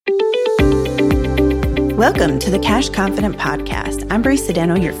Welcome to the Cash Confident Podcast. I'm Brie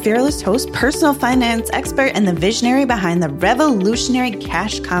Sedano, your fearless host, personal finance expert, and the visionary behind the revolutionary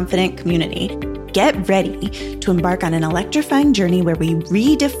Cash Confident community. Get ready to embark on an electrifying journey where we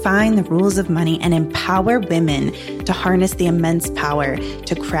redefine the rules of money and empower women to harness the immense power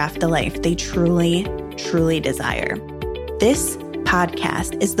to craft the life they truly, truly desire. This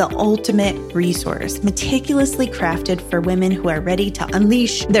podcast is the ultimate resource, meticulously crafted for women who are ready to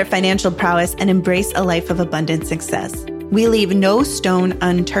unleash their financial prowess and embrace a life of abundant success. We leave no stone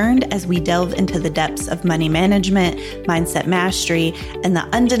unturned as we delve into the depths of money management, mindset mastery, and the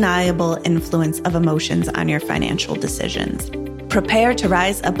undeniable influence of emotions on your financial decisions. Prepare to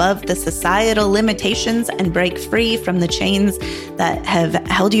rise above the societal limitations and break free from the chains that have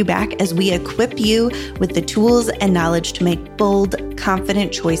held you back as we equip you with the tools and knowledge to make bold,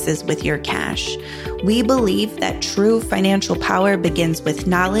 confident choices with your cash. We believe that true financial power begins with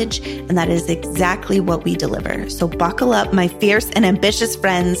knowledge, and that is exactly what we deliver. So buckle up, my fierce and ambitious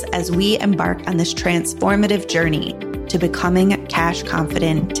friends, as we embark on this transformative journey to becoming cash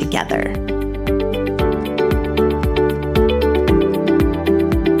confident together.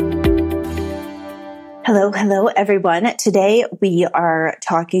 Hello, everyone. Today we are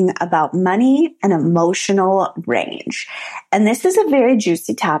talking about money and emotional range. And this is a very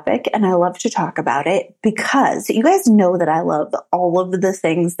juicy topic, and I love to talk about it because you guys know that I love all of the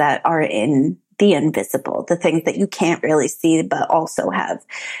things that are in the invisible, the things that you can't really see, but also have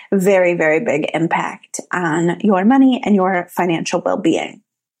very, very big impact on your money and your financial well-being.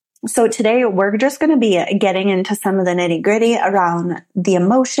 So today we're just going to be getting into some of the nitty-gritty around the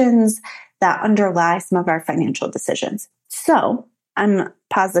emotions that underlie some of our financial decisions. So I'm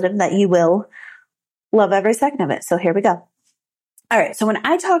positive that you will love every second of it. So here we go. All right. So when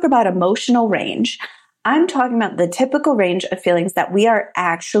I talk about emotional range, I'm talking about the typical range of feelings that we are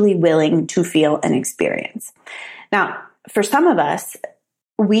actually willing to feel and experience. Now, for some of us,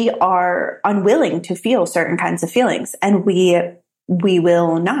 we are unwilling to feel certain kinds of feelings, and we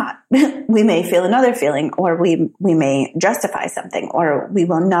will not. We may feel another feeling, or we may justify something, or we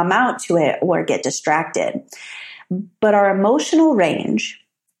will numb out to it or get distracted. But our emotional range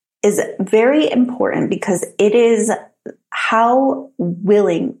is very important because it is how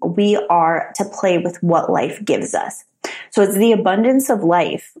willing we are to play with what life gives us. So it's the abundance of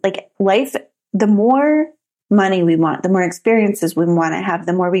life. Like life, the more money we want, the more experiences we want to have,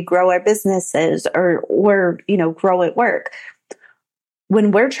 the more we grow our businesses or grow at work.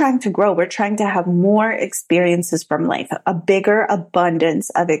 When we're trying to grow, we're trying to have more experiences from life, a bigger abundance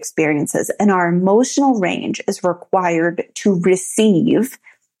of experiences. And our emotional range is required to receive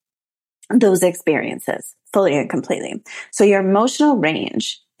those experiences fully and completely. So your emotional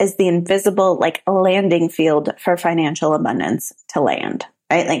range is the invisible, landing field for financial abundance to land,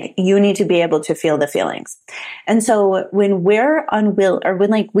 right? Like you need to be able to feel the feelings. And so when we're unwilling, or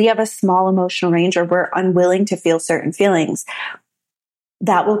when we have a small emotional range, or we're unwilling to feel certain feelings,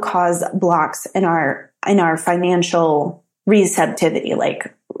 that will cause blocks in our financial receptivity.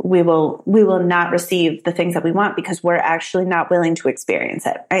 Like we will not receive the things that we want because we're actually not willing to experience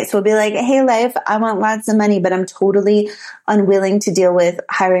it, right? So we'll be like, hey, life, I want lots of money, but I'm totally unwilling to deal with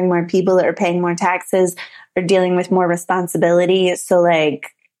hiring more people or paying more taxes or dealing with more responsibility. So I'm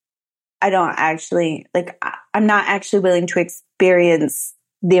not actually willing to experience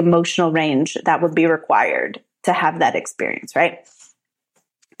the emotional range that would be required to have that experience, right?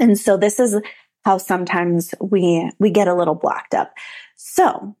 And so this is how sometimes we get a little blocked up.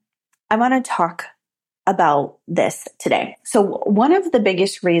 So I want to talk about this today. So one of the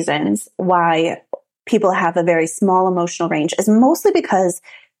biggest reasons why people have a very small emotional range is mostly because,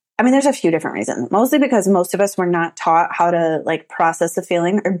 there's a few different reasons. Mostly because most of us were not taught how to process a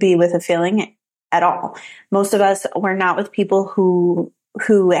feeling or be with a feeling at all. Most of us were not with people who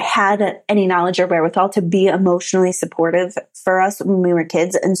had any knowledge or wherewithal to be emotionally supportive for us when we were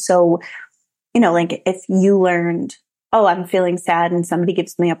kids. And so, if you learned, oh, I'm feeling sad and somebody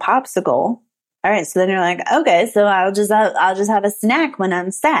gives me a popsicle. All right. So then you're like, okay, so I'll just have a snack when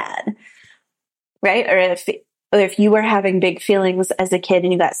I'm sad. Right. Or if you were having big feelings as a kid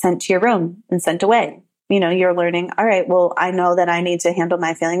and you got sent to your room and sent away, you're learning, all right, well, I know that I need to handle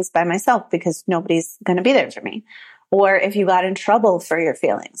my feelings by myself because nobody's going to be there for me. Or if you got in trouble for your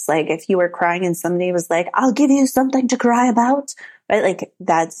feelings, like if you were crying and somebody was like, I'll give you something to cry about, right?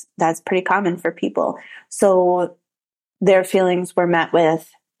 That's pretty common for people. So their feelings were met with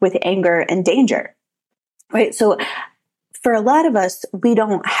anger and danger, right? So for a lot of us, we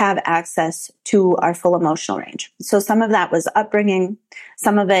don't have access to our full emotional range. So some of that was upbringing.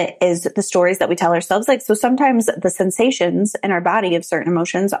 Some of it is the stories that we tell ourselves. So sometimes the sensations in our body of certain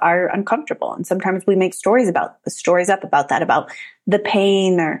emotions are uncomfortable. And sometimes we make stories up about that, about the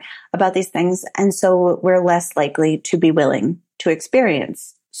pain or about these things. And so we're less likely to be willing to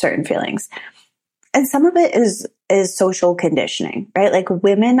experience certain feelings. And some of it is social conditioning, right? Like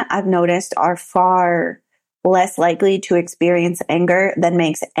women, I've noticed, are far less likely to experience anger than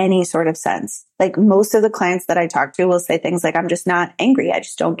makes any sort of sense. Like most of the clients that I talk to will say things like, I'm just not angry. I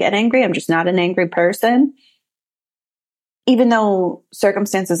just don't get angry. I'm just not an angry person. Even though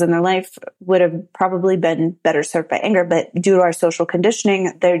circumstances in their life would have probably been better served by anger, but due to our social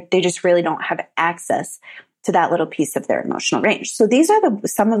conditioning, they just really don't have access to that little piece of their emotional range. So these are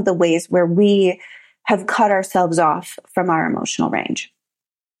some of the ways where we have cut ourselves off from our emotional range.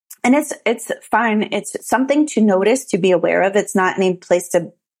 And it's fine. It's something to notice, to be aware of. It's not any place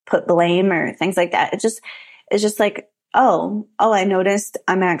to put blame or things like that. It's just like, oh, I noticed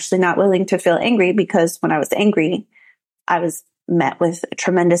I'm actually not willing to feel angry because when I was angry, I was met with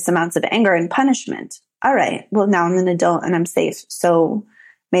tremendous amounts of anger and punishment. All right, well, now I'm an adult and I'm safe. So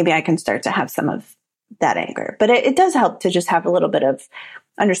maybe I can start to have some of that anger. But it does help to just have a little bit of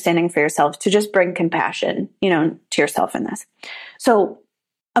understanding for yourself, to just bring compassion, to yourself in this. So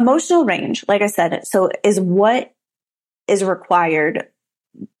emotional range, like I said, is what is required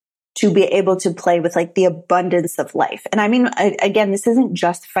to be able to play with like the abundance of life. And I mean, again, this isn't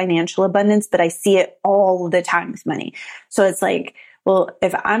just financial abundance, but I see it all the time with money. So it's like, well,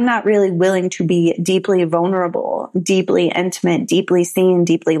 if I'm not really willing to be deeply vulnerable, deeply intimate, deeply seen,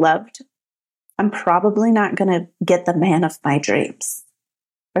 deeply loved, I'm probably not going to get the man of my dreams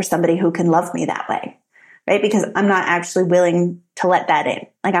or somebody who can love me that way. Right? Because I'm not actually willing to let that in.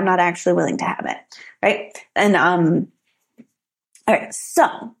 Like I'm not actually willing to have it. Right? And, all right.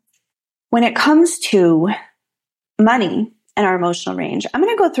 So when it comes to money and our emotional range, I'm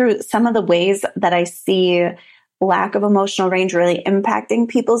going to go through some of the ways that I see lack of emotional range really impacting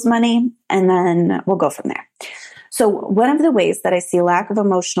people's money. And then we'll go from there. So one of the ways that I see lack of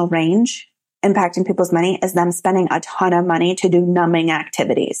emotional range impacting people's money is them spending a ton of money to do numbing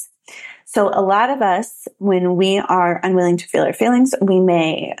activities. So a lot of us, when we are unwilling to feel our feelings, we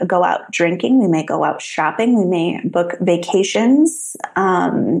may go out drinking, we may go out shopping, we may book vacations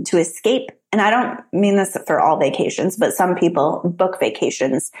to escape. And I don't mean this for all vacations, but some people book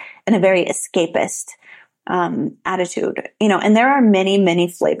vacations in a very escapist attitude, and there are many, many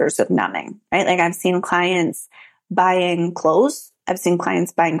flavors of numbing, right? Like I've seen clients buying clothes. I've seen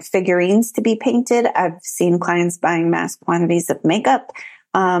clients buying figurines to be painted. I've seen clients buying mass quantities of makeup,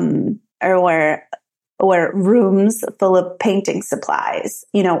 or rooms full of painting supplies,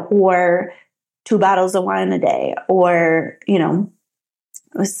 or 2 bottles of wine a day, or,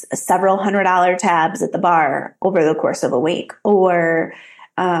 several $100 tabs at the bar over the course of a week, or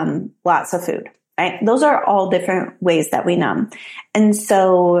lots of food. Right? Those are all different ways that we numb. And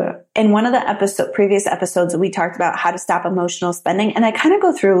so in one of the previous episodes, we talked about how to stop emotional spending. And I kind of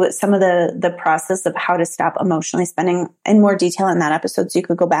go through some of the process of how to stop emotionally spending in more detail in that episode. So you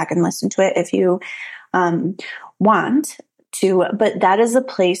could go back and listen to it if you want to. But that is a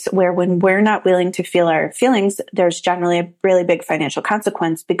place where when we're not willing to feel our feelings, there's generally a really big financial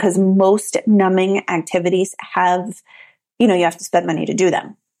consequence, because most numbing activities have, you have to spend money to do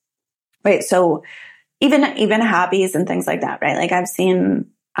them. Right. So even hobbies and things like that, right? Like I've seen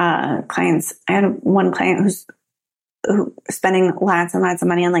clients, I had one client who's spending lots and lots of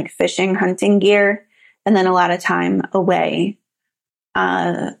money on like fishing, hunting gear, and then a lot of time away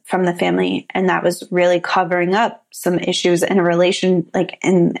from the family. And that was really covering up some issues in a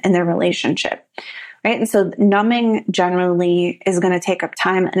in their relationship. Right. And so numbing generally is going to take up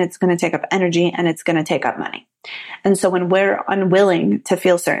time, and it's going to take up energy, and it's going to take up money. And so when we're unwilling to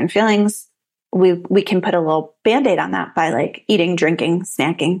feel certain feelings, we can put a little Band-Aid on that by like eating, drinking,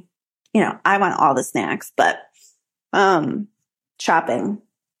 snacking. I want all the snacks, but shopping,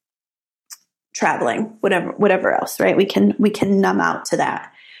 traveling, whatever else, right? We can numb out to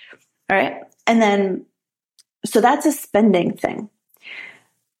that. All right. And then, so that's a spending thing.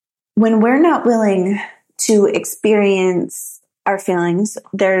 When we're not willing to experience our feelings,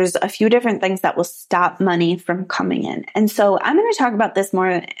 there's a few different things that will stop money from coming in. And so I'm going to talk about this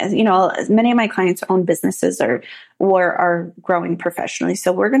more, as many of my clients own businesses or are growing professionally.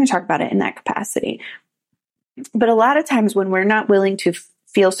 So we're going to talk about it in that capacity. But a lot of times when we're not willing to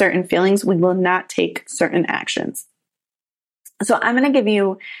feel certain feelings, we will not take certain actions. So I'm going to give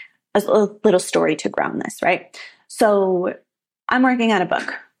you a little story to ground this, right? So I'm working on a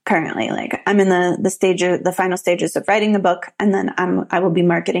book. currently. Like I'm in the final stages of writing the book, and then I will be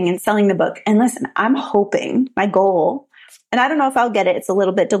marketing and selling the book. And listen, I'm hoping, my goal, and I don't know if I'll get it, it's a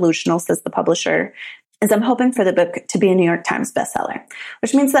little bit delusional, says the publisher, is I'm hoping for the book to be a New York Times bestseller,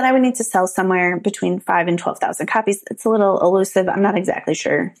 which means that I would need to sell somewhere between 5,000 and 12,000 copies. It's a little elusive. I'm not exactly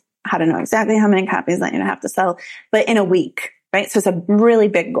sure how to know exactly how many copies I'm going to have to sell, but in a week, right? So it's a really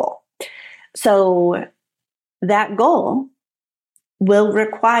big goal. So that goal will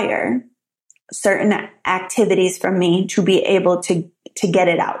require certain activities from me to be able to get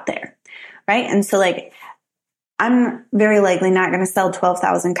it out there, right? And so like, I'm very likely not going to sell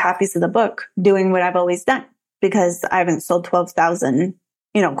 12,000 copies of the book doing what I've always done, because I haven't sold 12,000,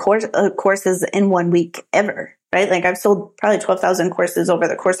 courses in 1 week ever, right? Like I've sold probably 12,000 courses over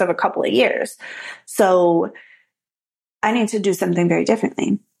the course of a couple of years. So I need to do something very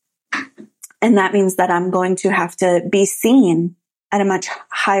differently. And that means that I'm going to have to be seen at a much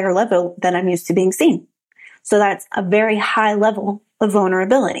higher level than I'm used to being seen. So that's a very high level of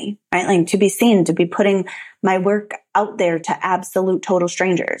vulnerability, right? Like to be seen, to be putting my work out there to absolute total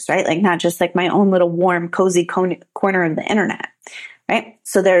strangers, right? Like not just like my own little warm, cozy corner of the internet, right?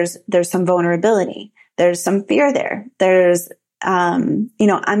 So there's some vulnerability. There's some fear there. There's, I'm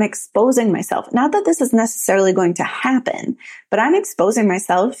exposing myself. Not that this is necessarily going to happen, but I'm exposing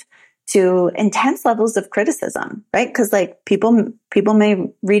myself to intense levels of criticism, right? Because like people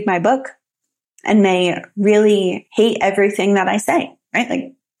may read my book and may really hate everything that I say, right?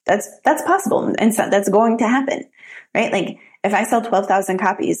 Like that's possible. And so that's going to happen, right? Like if I sell 12,000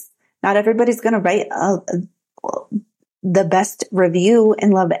 copies, not everybody's going to write the best review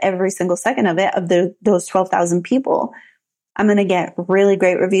and love every single second of it, of those 12,000 people. I'm going to get really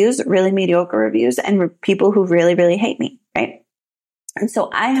great reviews, really mediocre reviews, and people who really, really hate me, right? And so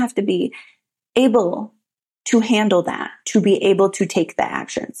I have to be able to handle that, to be able to take the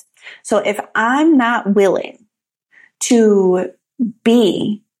actions. So if I'm not willing to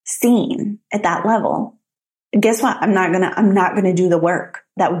be seen at that level, guess what? I'm not going to do the work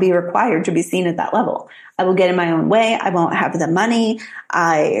that would be required to be seen at that level. I will get in my own way. I won't have the money.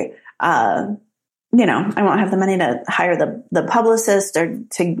 I won't have the money to hire the publicist or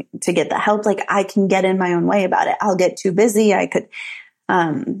to get the help. Like I can get in my own way about it. I'll get too busy. I could,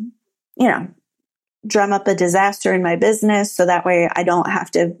 drum up a disaster in my business. So that way I don't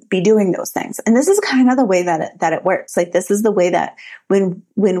have to be doing those things. And this is kind of the way that it works. Like this is the way that when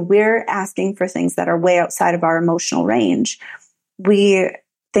we're asking for things that are way outside of our emotional range,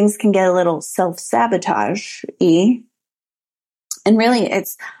 things can get a little self-sabotage-y. And really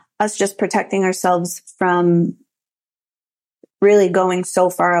it's us just protecting ourselves from really going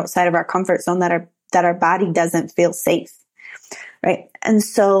so far outside of our comfort zone that our body doesn't feel safe. Right. And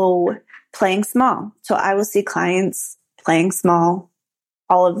so playing small. So I will see clients playing small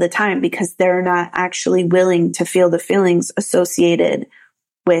all of the time because they're not actually willing to feel the feelings associated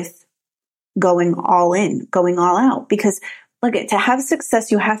with going all in, going all out. Because look, to have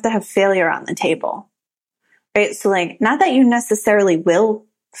success, you have to have failure on the table. Right. So like, not that you necessarily will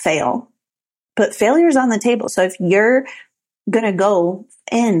fail, but failure's on the table. So if you're going to go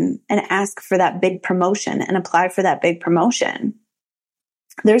in and ask for that big promotion and apply for that big promotion,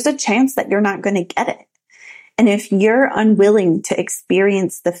 there's a chance that you're not going to get it. And if you're unwilling to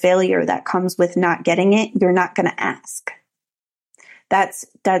experience the failure that comes with not getting it, you're not going to ask. That's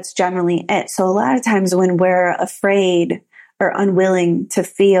generally it. So a lot of times when we're afraid or unwilling to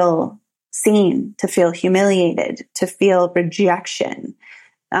feel seen, to feel humiliated, to feel rejection,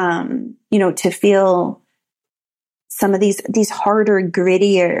 to feel some of these harder,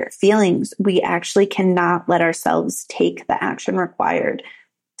 grittier feelings, we actually cannot let ourselves take the action required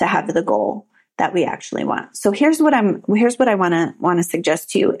to have the goal that we actually want. So here's what I want to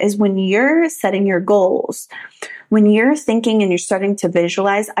suggest to you is when you're setting your goals, when you're thinking and you're starting to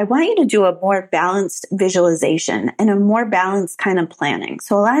visualize, I want you to do a more balanced visualization and a more balanced kind of planning.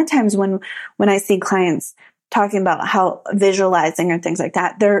 So a lot of times when I see clients talking about how visualizing or things like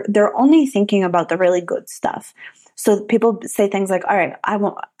that, they're only thinking about the really good stuff. So people say things like, all right, I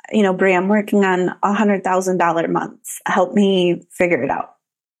want, Brie, I'm working on $100,000 months. Help me figure it out.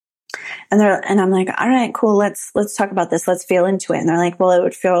 And I'm like, all right, cool. Let's talk about this. Let's feel into it. And they're like, well, it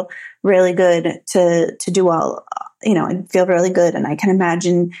would feel really good to do all, it'd feel really good. And I can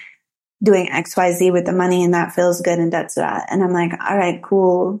imagine doing XYZ with the money and that feels good and that's that. And I'm like, all right,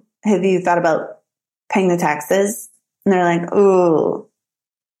 cool. Have you thought about paying the taxes? And they're like, ooh,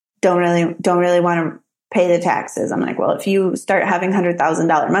 don't really want to pay the taxes. I'm like, well, if you start having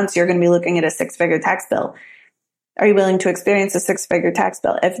 $100,000 months, you're going to be looking at a 6-figure tax bill. Are you willing to experience a 6-figure tax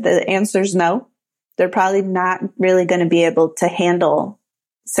bill? If the answer is no, they're probably not really going to be able to handle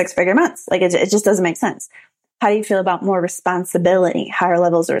 6-figure months. Like it just doesn't make sense. How do you feel about more responsibility, higher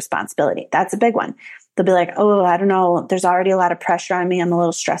levels of responsibility? That's a big one. They'll be like, oh, I don't know. There's already a lot of pressure on me. I'm a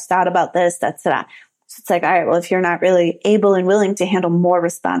little stressed out about this. That's that. So it's like, all right, well, if you're not really able and willing to handle more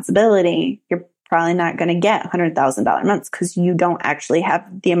responsibility, you're probably not going to get $100,000 months because you don't actually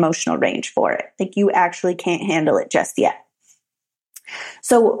have the emotional range for it. Like you actually can't handle it just yet.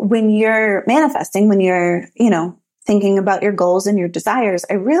 So when you're manifesting, when you're, thinking about your goals and your desires,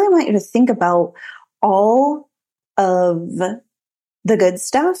 I really want you to think about all of the good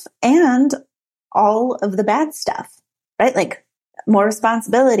stuff and all of the bad stuff, right? Like more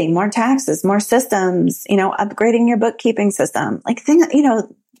responsibility, more taxes, more systems, upgrading your bookkeeping system, like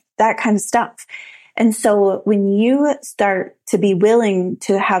that kind of stuff. And so when you start to be willing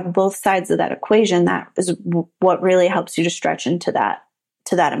to have both sides of that equation, that is what really helps you to stretch into that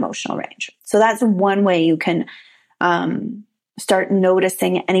emotional range. So that's one way you can start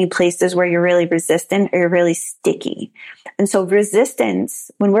noticing any places where you're really resistant or you're really sticky. And so resistance,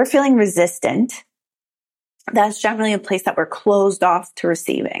 when we're feeling resistant, that's generally a place that we're closed off to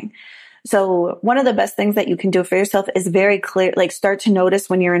receiving. So one of the best things that you can do for yourself is very clear, like start to notice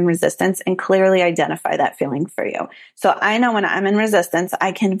when you're in resistance and clearly identify that feeling for you. So I know when I'm in resistance,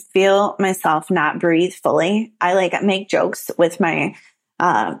 I can feel myself not breathe fully. I make jokes with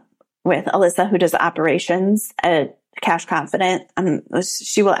with Alyssa, who does operations at Cash Confident.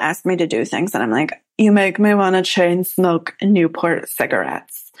 She will ask me to do things and I'm like, you make me want to chain smoke Newport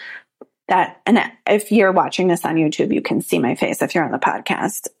cigarettes. And if you're watching this on YouTube, you can see my face. If you're on the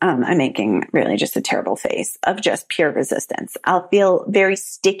podcast, I'm making really just a terrible face of just pure resistance. I'll feel very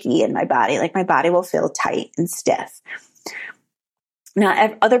sticky in my body. Like my body will feel tight and stiff.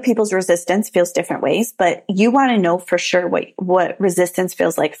 Now, other people's resistance feels different ways, but you want to know for sure what resistance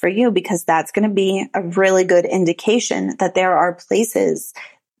feels like for you, because that's going to be a really good indication that there are places,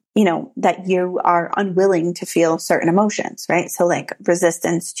 that you are unwilling to feel certain emotions, right? So like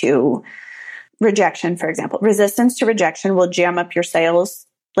resistance to rejection, for example. Resistance to rejection will jam up your sales.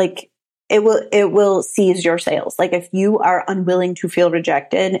 Like it will seize your sales. Like if you are unwilling to feel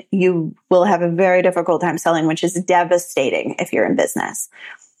rejected, you will have a very difficult time selling, which is devastating if you're in business,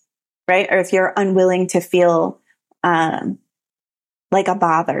 right? Or if you're unwilling to feel like a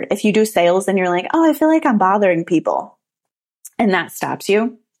bother. If you do sales and you're like, oh, I feel like I'm bothering people, and that stops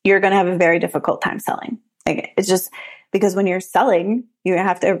you, you're going to have a very difficult time selling. Like it's just because when you're selling, you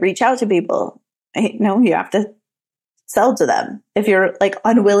have to reach out to people. You have to sell to them. If you're like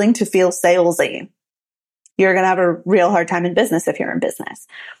unwilling to feel salesy, you're going to have a real hard time in business if you're in business,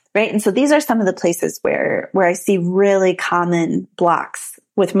 right? And so these are some of the places where I see really common blocks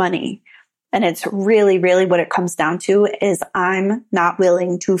with money. And it's really, really what it comes down to is I'm not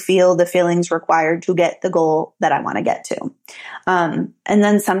willing to feel the feelings required to get the goal that I want to get to. And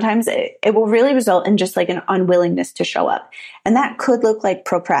then sometimes it will really result in just like an unwillingness to show up. And that could look like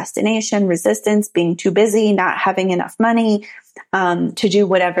procrastination, resistance, being too busy, not having enough money to do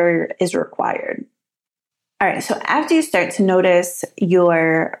whatever is required. All right. So after you start to notice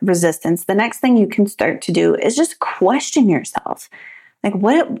your resistance, the next thing you can start to do is just question yourself. Like,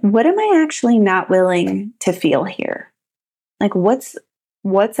 what am I actually not willing to feel here? Like, what's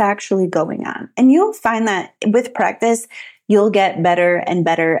actually going on? And you'll find that with practice, you'll get better and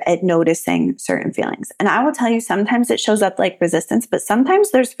better at noticing certain feelings. And I will tell you, sometimes it shows up like resistance, but sometimes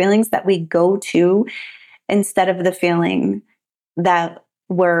there's feelings that we go to instead of the feeling that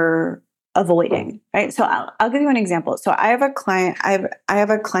we're avoiding, right? So I'll give you an example. So I have a client, I have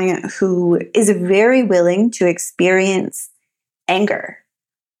a client who is very willing to experience anger,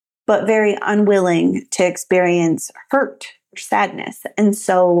 but very unwilling to experience hurt or sadness. And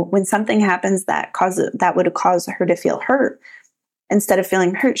so when something happens that would cause her to feel hurt, instead of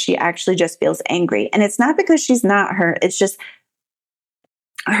feeling hurt, she actually just feels angry. And it's not because she's not hurt. It's just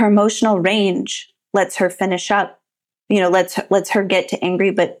her emotional range lets her finish up, lets her get to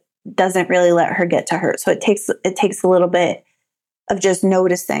angry, but doesn't really let her get to hurt. So it takes a little bit of just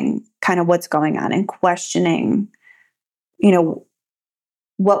noticing kind of what's going on and questioning,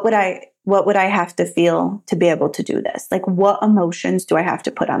 what would I have to feel to be able to do this? Like, what emotions do I have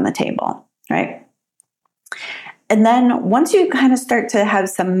to put on the table? Right. And then once you kind of start to have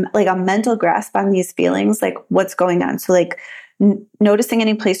some, like a mental grasp on these feelings, like what's going on. So like noticing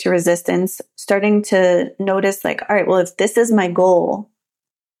any place of resistance, starting to notice like, all right, well, if this is my goal,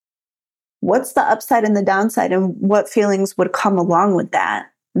 what's the upside and the downside and what feelings would come along with that?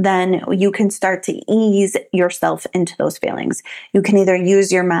 Then you can start to ease yourself into those feelings. You can either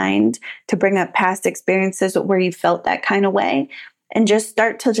use your mind to bring up past experiences where you felt that kind of way and just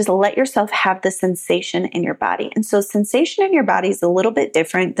start to just let yourself have the sensation in your body. And so sensation in your body is a little bit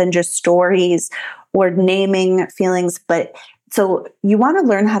different than just stories or naming feelings, but so you want to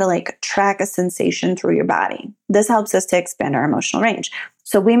learn how to like track a sensation through your body. This helps us to expand our emotional range.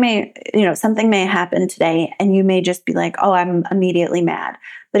 So we may, something may happen today and you may just be like, oh, I'm immediately mad.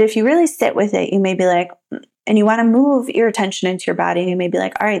 But if you really sit with it, you may be like, and you want to move your attention into your body, you may be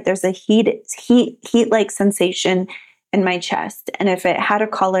like, all right, there's a heat-like sensation in my chest. And if it had a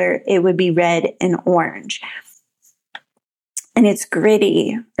color, it would be red and orange. And it's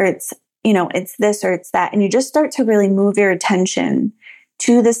gritty, or it's this or it's that. And you just start to really move your attention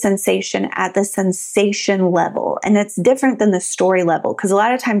to the sensation at the sensation level. And it's different than the story level, because a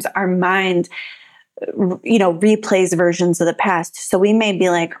lot of times our mind, replays versions of the past. So we may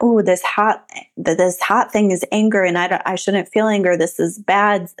be like, oh, this hot thing is anger, and I shouldn't feel anger. This is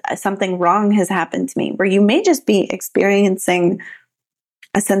bad. Something wrong has happened to me. Where you may just be experiencing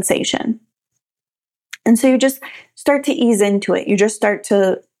a sensation. And so you just start to ease into it. You just start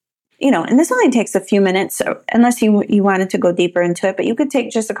to, and this only takes a few minutes, so unless you wanted to go deeper into it, but you could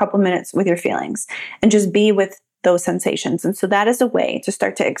take just a couple minutes with your feelings and just be with those sensations. And so that is a way to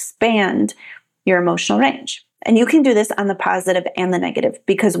start to expand your emotional range. And you can do this on the positive and the negative,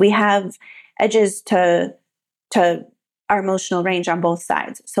 because we have edges to our emotional range on both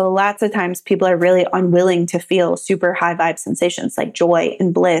sides. So lots of times people are really unwilling to feel super high vibe sensations like joy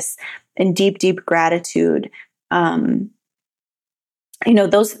and bliss and deep, deep gratitude.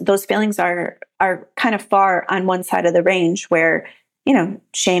 Those feelings are kind of far on one side of the range, where,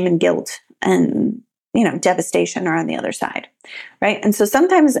 shame and guilt and, devastation are on the other side, right? And so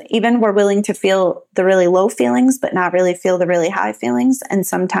sometimes even we're willing to feel the really low feelings, but not really feel the really high feelings. And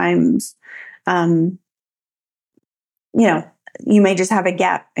sometimes, you may just have a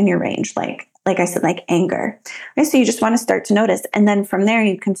gap in your range, like I said, like anger. Right? So you just want to start to notice. And then from there,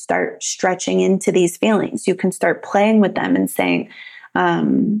 you can start stretching into these feelings. You can start playing with them and saying,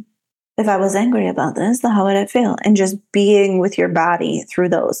 if I was angry about this, how would I feel? And just being with your body through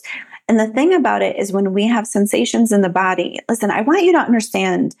those. And the thing about it is, when we have sensations in the body, listen, I want you to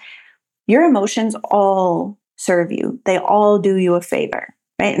understand your emotions all serve you. They all do you a favor,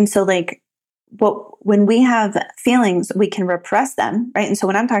 right? And so when we have feelings, we can repress them, right? And so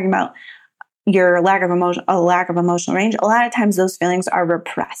when I'm talking about a lack of emotional range, a lot of times those feelings are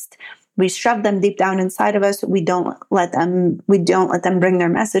repressed. We shove them deep down inside of us. We don't let them bring their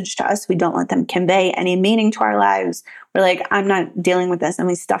message to us. We don't let them convey any meaning to our lives. We're like, I'm not dealing with this. And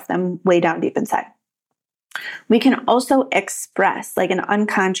we stuff them way down deep inside. We can also express, like an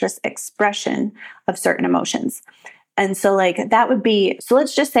unconscious expression of certain emotions. And so that would be, so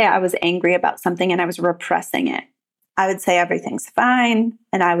let's just say I was angry about something and I was repressing it. I would say everything's fine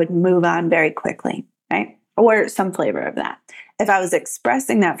and I would move on very quickly, right? Or some flavor of that. If I was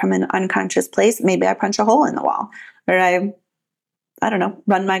expressing that from an unconscious place, maybe I punch a hole in the wall, or I don't know,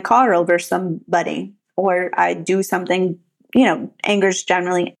 run my car over somebody, or I do something, anger is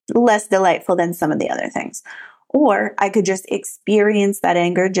generally less delightful than some of the other things. Or I could just experience that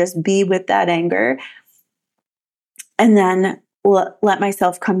anger, just be with that anger, and then let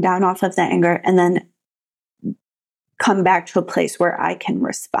myself come down off of the anger and then come back to a place where I can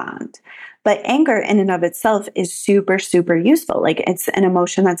respond. But anger in and of itself is super, super useful. It's an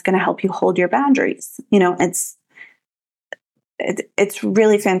emotion that's going to help you hold your boundaries. It's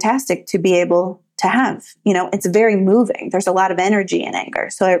really fantastic to be able to have, it's very moving. There's a lot of energy in anger.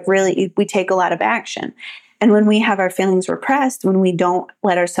 So we take a lot of action. And when we have our feelings repressed, when we don't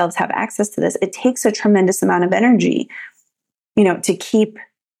let ourselves have access to this, it takes a tremendous amount of energy, to keep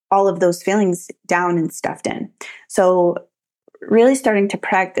all of those feelings down and stuffed in. So really starting to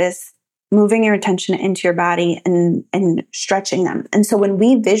practice moving your attention into your body and stretching them. And so when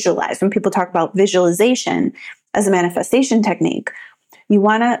people talk about visualization as a manifestation technique, you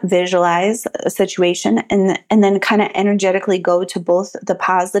want to visualize a situation and then kind of energetically go to both the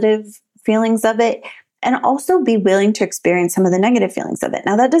positive feelings of it and also be willing to experience some of the negative feelings of it.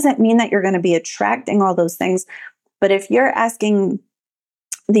 Now, that doesn't mean that you're going to be attracting all those things, but if you're asking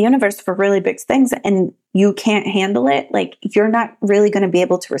the universe for really big things and you can't handle it, you're not really going to be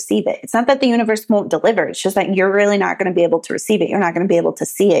able to receive it. It's not that the universe won't deliver. It's just that you're really not going to be able to receive it. You're not going to be able to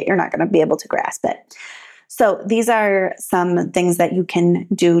see it. You're not going to be able to grasp it. So these are some things that you can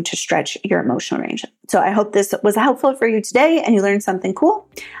do to stretch your emotional range. So I hope this was helpful for you today and you learned something cool.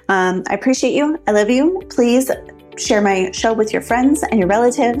 I appreciate you. I love you. Please share my show with your friends and your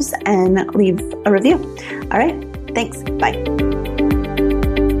relatives and leave a review. All right. Thanks. Bye.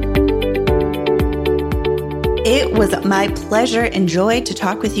 It was my pleasure and joy to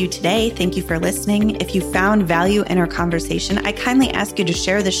talk with you today. Thank you for listening. If you found value in our conversation, I kindly ask you to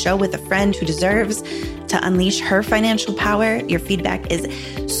share the show with a friend who deserves to unleash her financial power. Your feedback is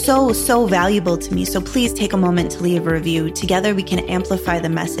so valuable to me. So please take a moment to leave a review. Together we can amplify the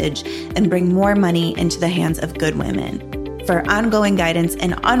message and bring more money into the hands of good women. For ongoing guidance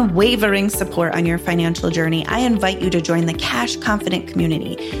and unwavering support on your financial journey, I invite you to join the Cash Confident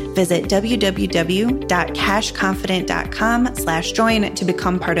community. Visit www.cashconfident.com/join to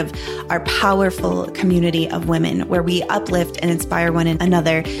become part of our powerful community of women where we uplift and inspire one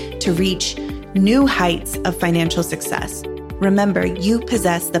another to reach new heights of financial success. Remember, you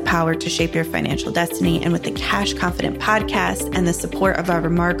possess the power to shape your financial destiny. And with the Cash Confident podcast and the support of our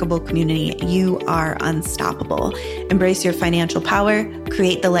remarkable community, you are unstoppable. Embrace your financial power,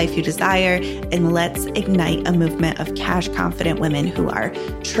 create the life you desire, and let's ignite a movement of cash confident women who are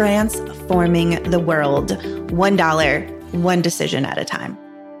transforming the world $1, one decision at a time.